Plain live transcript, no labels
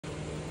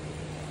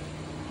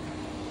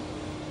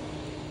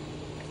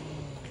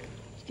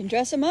can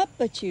dress them up,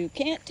 but you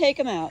can't take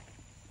them out.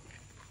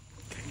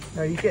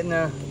 Are you getting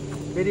a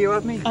video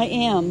of me? I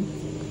am.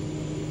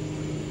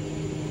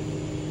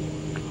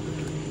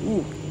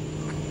 Ooh.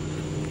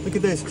 Look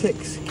at those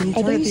ticks. Can you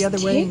turn it the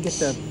other way and get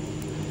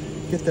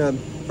the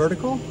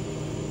vertical?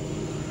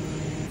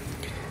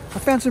 I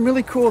found some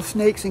really cool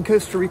snakes in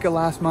Costa Rica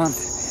last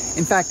month.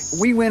 In fact,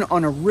 we went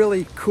on a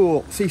really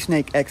cool sea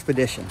snake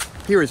expedition.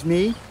 Here is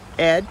me,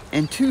 Ed,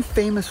 and two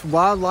famous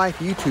wildlife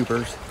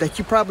YouTubers that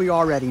you probably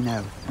already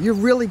know. You're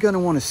really going to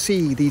want to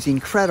see these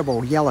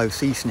incredible yellow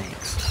sea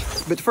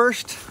snakes. But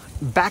first,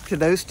 back to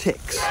those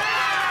ticks.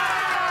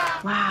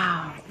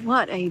 Wow,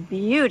 what a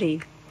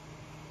beauty.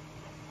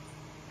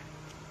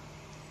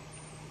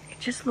 It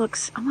just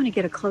looks, I want to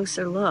get a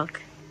closer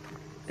look.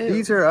 Ooh,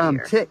 these are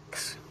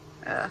ticks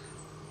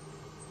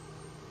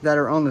that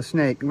are on the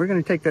snake. We're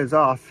going to take those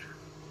off.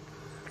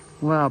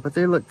 Wow, but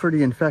they look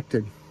pretty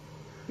infected.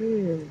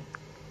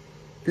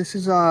 This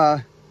is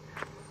Chironius.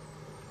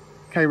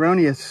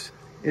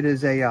 It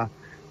is a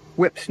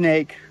whip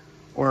snake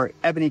or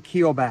ebony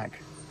keelback.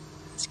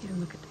 Let's get a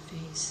look at the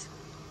face.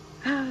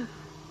 Ah,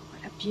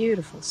 what a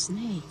beautiful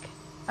snake.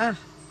 Ah.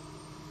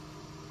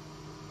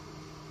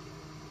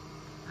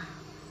 Wow.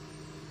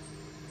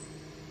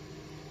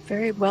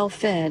 Very well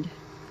fed.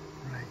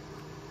 Right.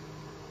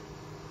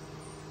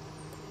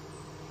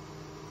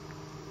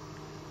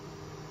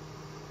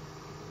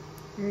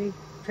 Very,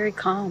 very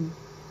calm.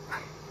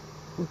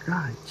 Oh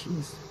God,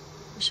 jeez.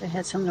 Wish I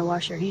had something to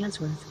wash your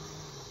hands with.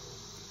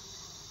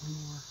 One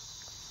more.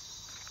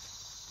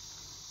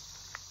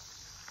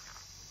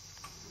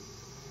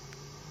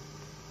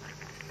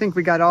 I think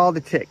we got all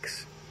the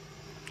ticks.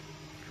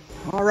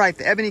 All right,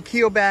 the ebony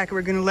keelback,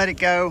 we're gonna let it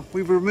go.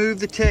 We've removed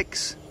the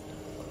ticks.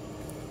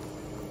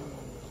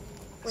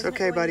 It's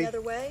okay, buddy. The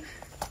other way?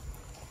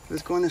 It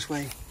was going this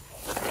way.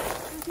 I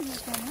don't think it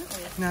was going that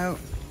way. No,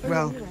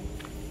 well,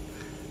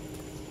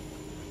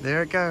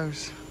 there it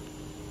goes.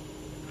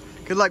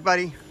 Good luck,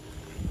 buddy.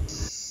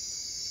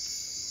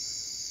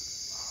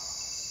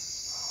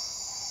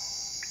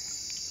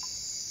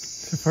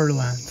 It's a Fer de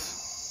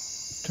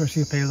Lance,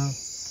 terciopelo.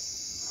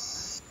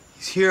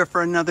 He's here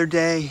for another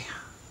day.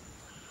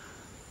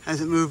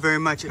 Hasn't moved very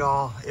much at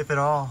all, if at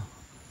all.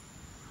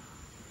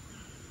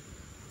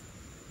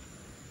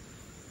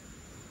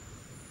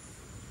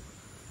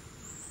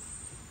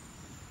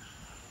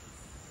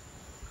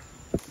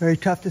 Very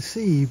tough to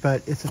see,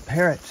 but it's a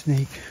parrot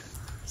snake.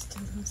 I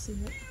still don't see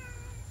it.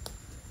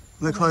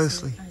 Look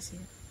closely. I see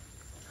it.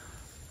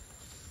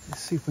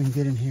 Let's see if we can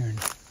get in here and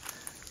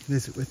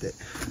visit with it.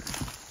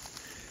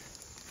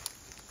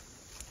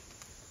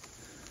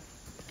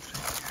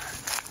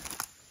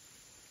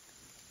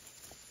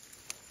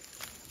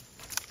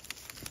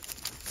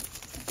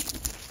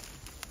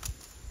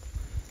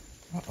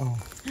 Uh-oh.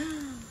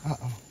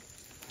 Uh-oh.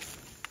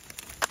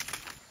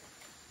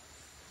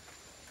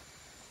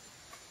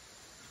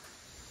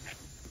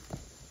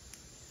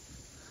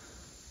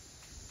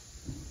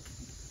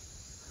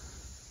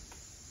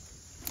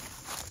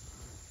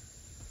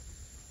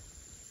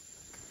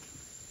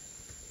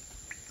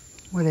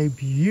 What a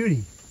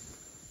beauty.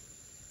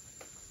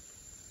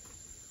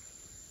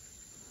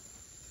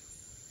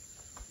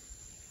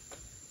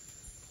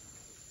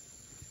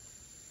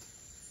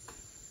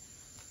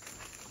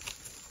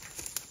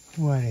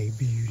 What a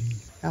beauty.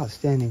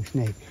 Outstanding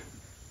snake.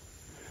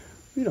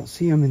 We don't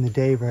see them in the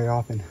day very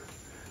often.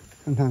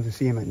 Sometimes we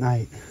see them at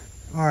night.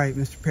 All right,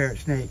 Mr. Parrot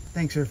Snake,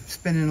 thanks for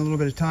spending a little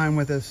bit of time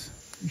with us.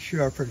 You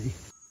sure are pretty.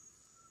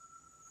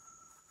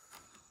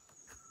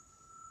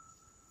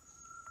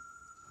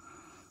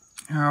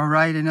 All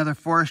right, another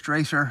forest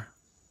racer.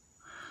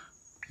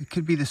 It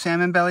could be the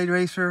salmon-bellied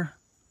racer.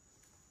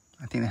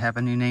 I think they have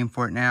a new name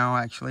for it now,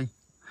 actually.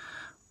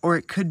 Or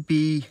it could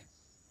be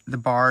the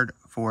barred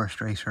forest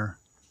racer.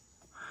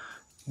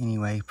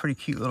 Anyway, pretty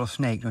cute little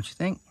snake, don't you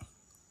think?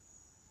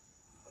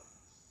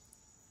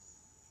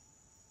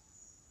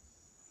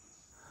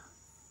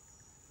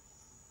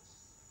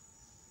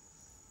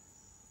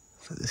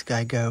 So this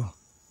guy go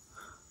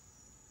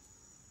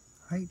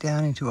right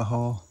down into a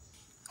hole.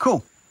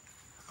 Cool.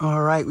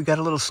 All right, we got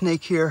a little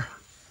snake here.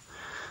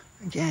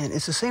 Again,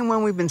 it's the same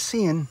one we've been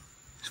seeing.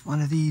 It's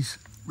one of these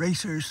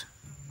racers.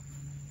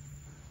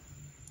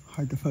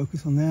 Hard to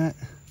focus on that.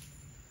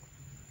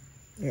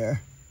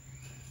 There.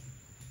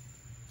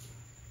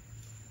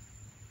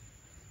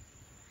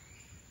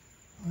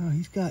 Wow,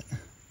 he's got,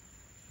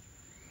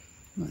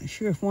 I'm not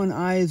sure if one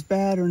eye is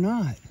bad or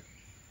not.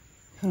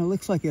 Kind of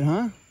looks like it,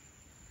 huh?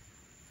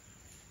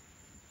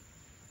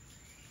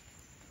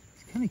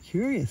 It's kind of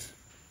curious.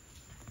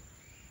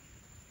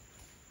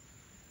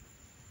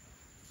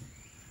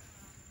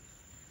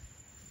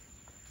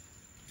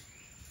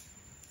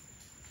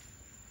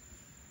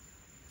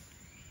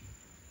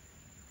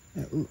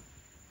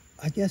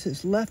 I guess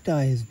its left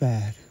eye is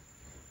bad.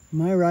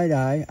 My right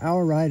eye,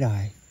 our right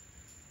eye.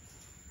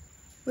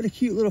 What a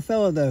cute little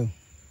fellow though.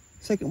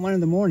 Second one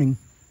in the morning.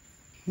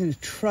 I'm gonna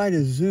try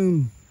to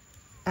zoom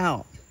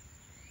out.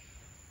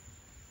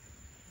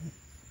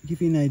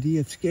 Give you an idea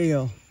of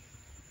scale.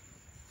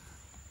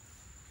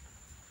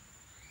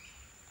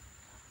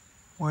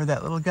 where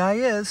that little guy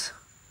is.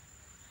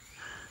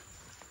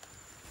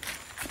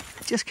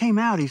 It just came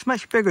out. He's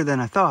much bigger than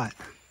I thought.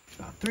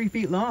 About 3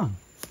 feet long.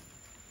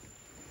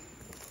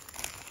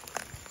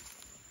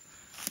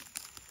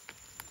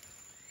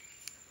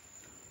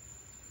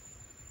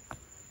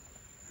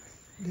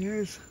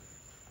 There's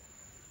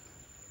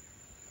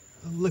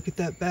a look at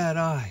that bad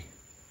eye.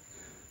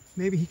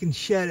 Maybe he can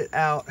shed it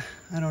out.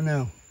 I don't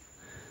know.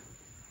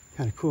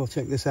 Kind of cool.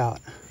 Check this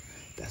out.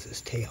 That's his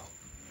tail.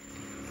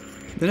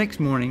 The next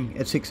morning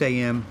at 6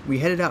 a.m., we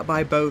headed out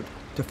by boat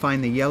to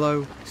find the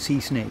yellow sea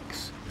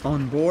snakes.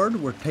 On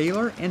board were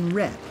Taylor and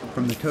Rhett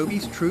from the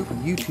Tobie's Troop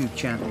YouTube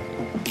channel,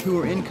 who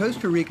were in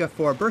Costa Rica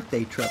for a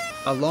birthday trip,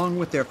 along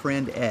with their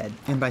friend Ed.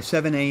 And by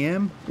 7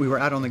 a.m., we were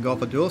out on the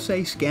Golfo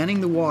Dulce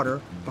scanning the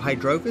water for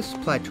Hydrophis,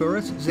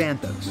 platurus,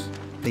 xanthos,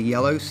 the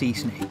yellow sea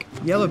snake.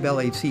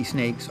 Yellow-bellied sea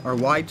snakes are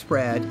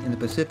widespread in the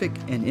Pacific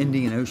and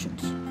Indian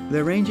Oceans.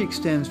 Their range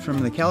extends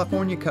from the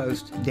California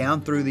coast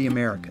down through the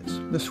Americas.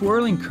 The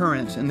swirling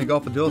currents in the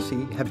Golfo Dulce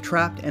have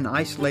trapped and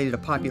isolated a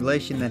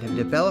population that have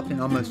developed an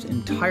almost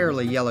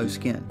entirely yellow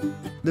skin.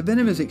 The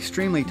venom is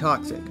extremely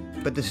toxic,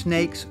 but the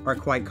snakes are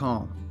quite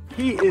calm.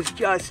 He is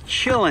just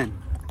chilling.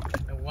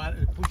 The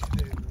water pushes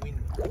the wind.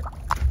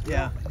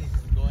 Yeah. This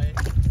is going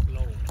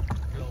slow.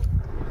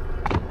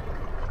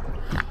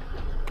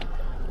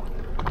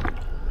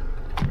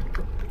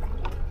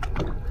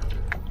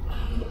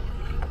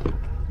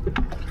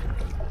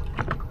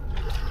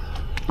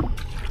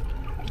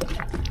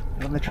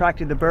 I'm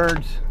attracted to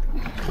birds.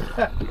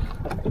 I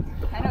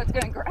know it's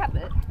going to grab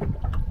it.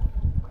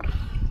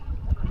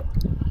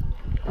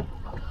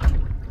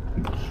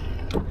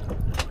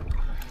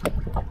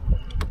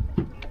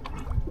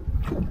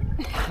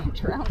 I'm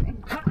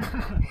drowning.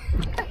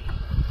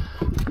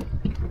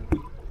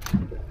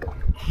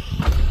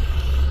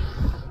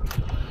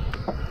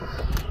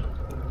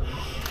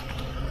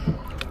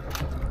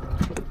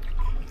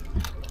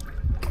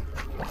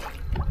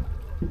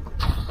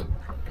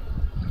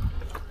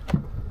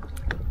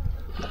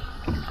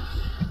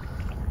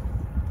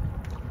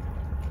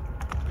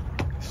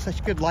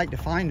 Such good light to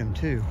find them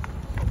too.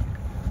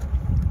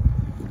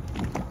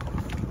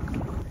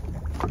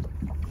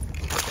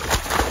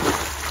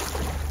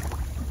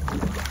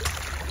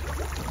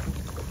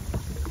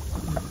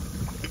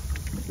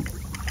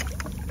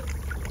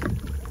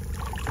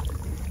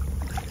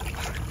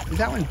 Is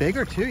that one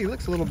bigger too? He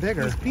looks a little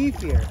bigger. He's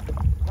beefier.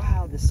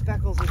 Wow, the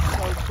speckles are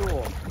so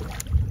cool.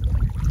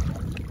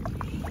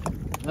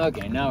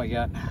 Okay, now we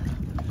got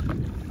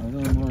a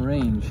little more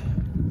range.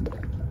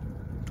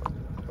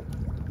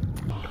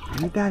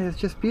 That is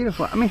just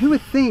beautiful. I mean, who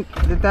would think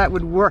that that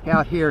would work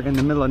out here in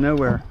the middle of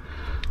nowhere,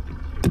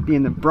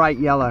 being the bright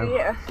yellow?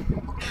 Yeah.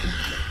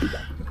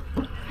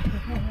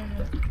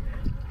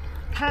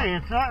 Hey,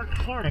 it's not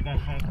recording, I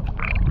think.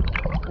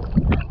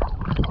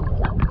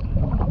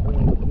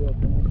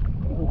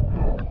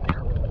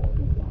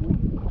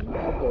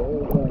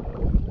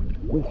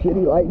 This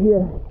shitty light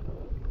here.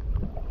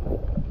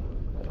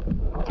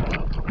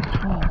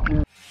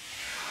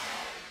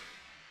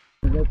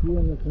 That's you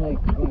and the snake.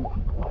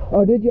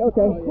 Oh, did you?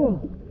 Okay,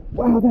 cool.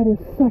 Wow, that is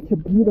such a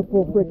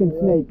beautiful freaking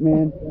snake,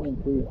 man.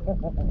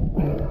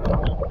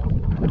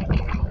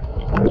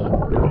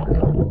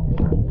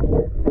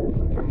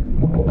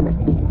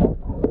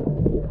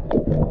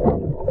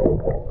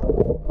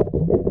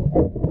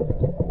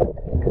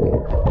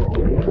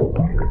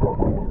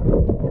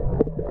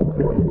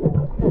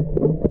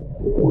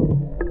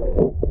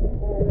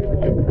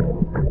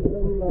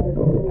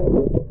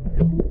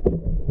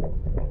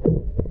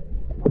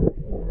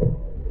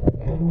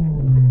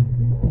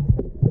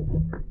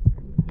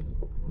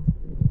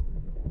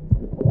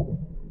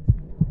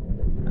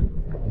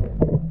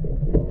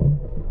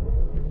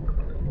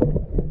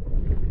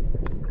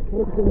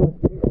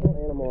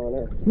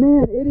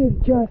 Man, it is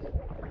just,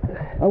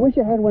 I wish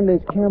I had one of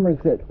those cameras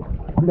that,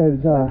 those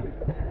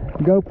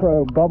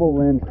GoPro bubble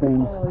lens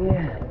things. Oh,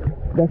 yeah.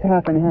 That's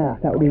half and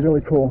half. That would be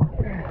really cool.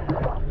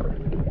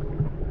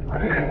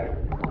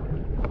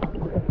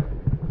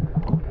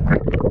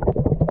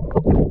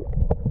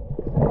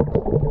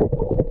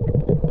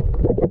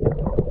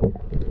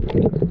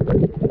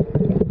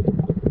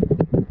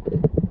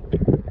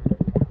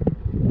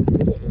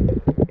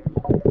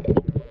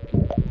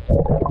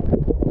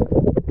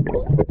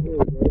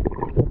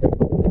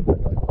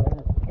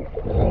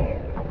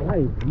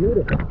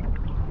 Beautiful.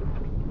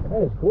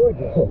 That is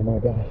gorgeous. Oh my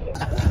gosh.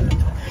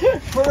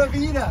 Pura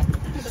vida.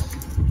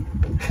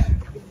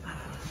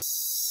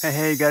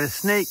 Hey, got a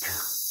snake.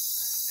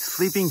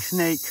 Sleeping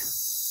snake.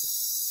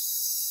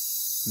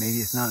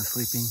 Maybe it's not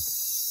sleeping.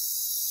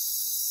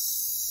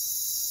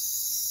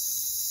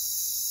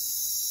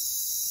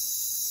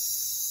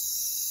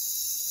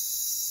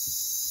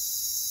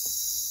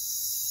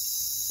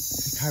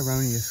 It's a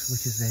Chironius,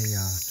 which is a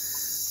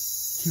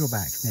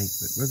keelback snake,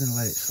 but we're gonna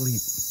let it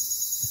sleep.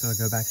 So I'll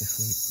go back to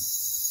sleep.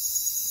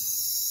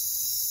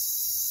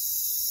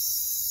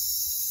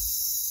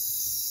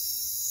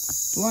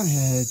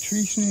 Blunt-head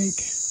tree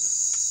snake.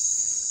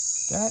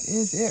 That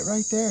is it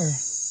right there.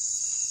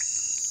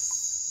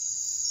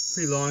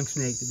 Pretty long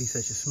snake to be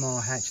such a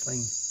small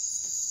hatchling,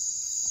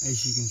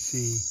 as you can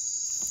see.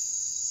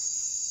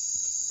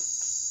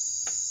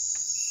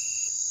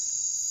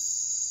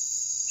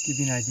 Give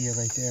you an idea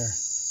right there.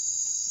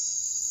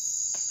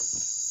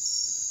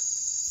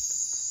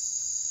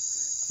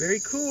 Very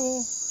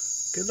cool.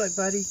 Good luck,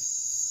 buddy.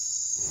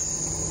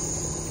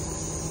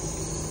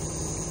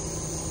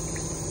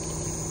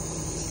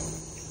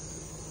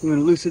 You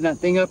want to loosen that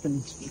thing up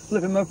and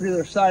flip him over to the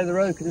other side of the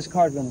road because this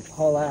car's going to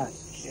haul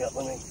ass. Yeah,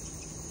 let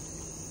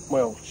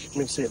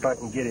me see if I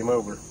can get him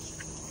over.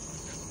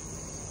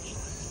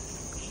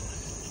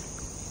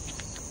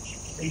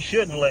 He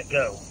shouldn't let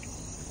go.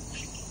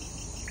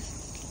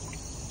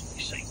 Let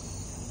me see.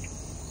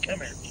 Come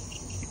here.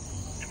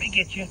 Let me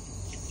get you.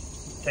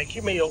 Take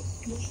your meal.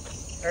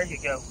 There you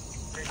go.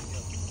 There you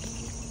go.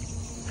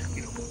 There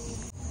you go.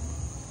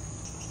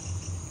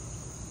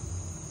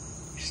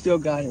 Still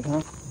got it, huh?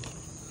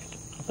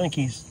 I think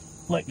he's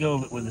let go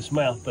of it with his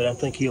mouth, but I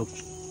think he'll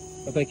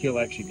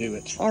actually do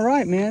it. All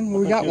right, man.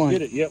 Well, we got one.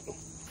 Get it. Yep.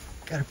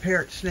 Got a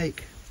parrot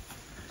snake.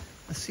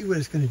 Let's see what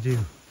it's going to do.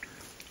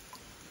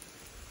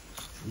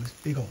 This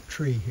big old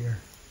tree here.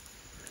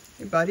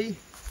 Hey, buddy.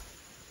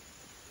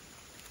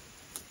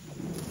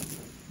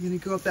 You gonna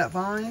go up that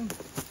vine?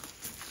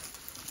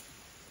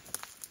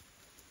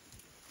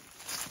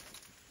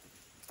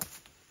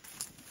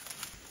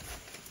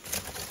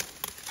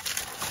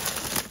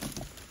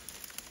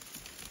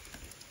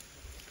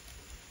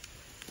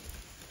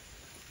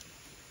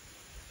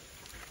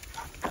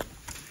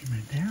 He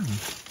went down.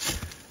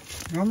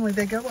 Normally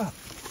they go up.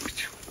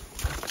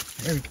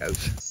 There he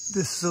goes.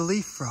 This is a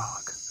leaf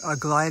frog, a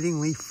gliding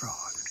leaf frog.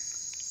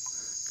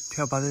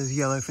 Tell by those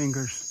yellow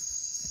fingers.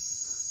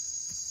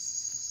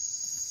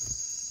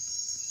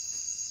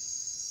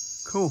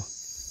 Cool.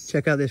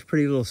 Check out this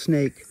pretty little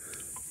snake.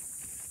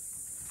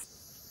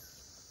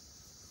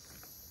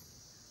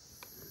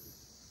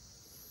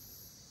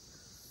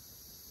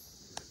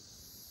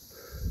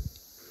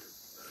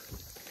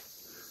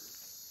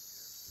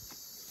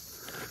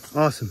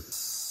 Awesome.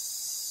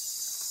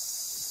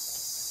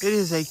 It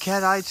is a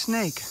cat-eyed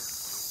snake.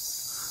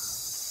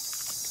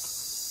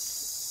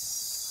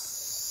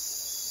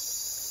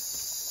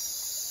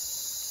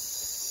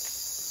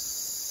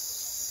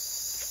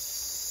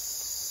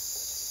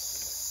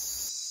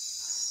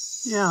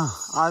 Yeah,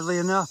 oddly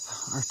enough,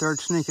 our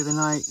third snake of the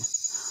night.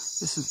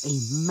 This is a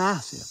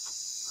massive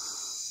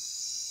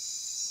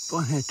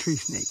bonehead tree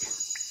snake.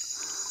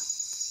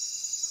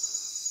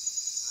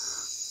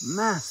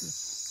 Massive.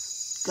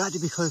 Got to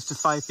be close to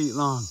 5 feet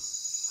long.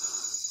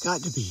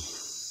 Got to be.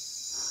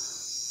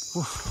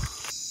 Oof.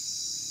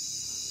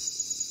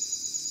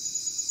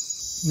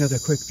 Another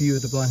quick view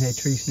of the bonehead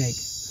tree snake.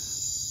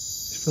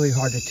 It's really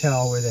hard to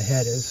tell where the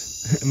head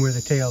is and where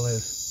the tail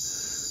is.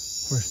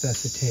 Of course,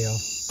 that's the tail.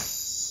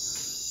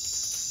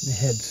 The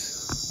head's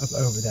up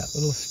over that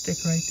little stick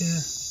right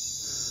there.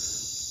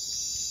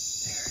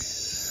 There it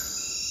is.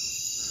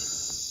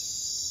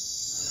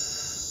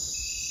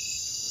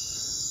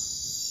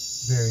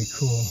 Very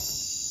cool.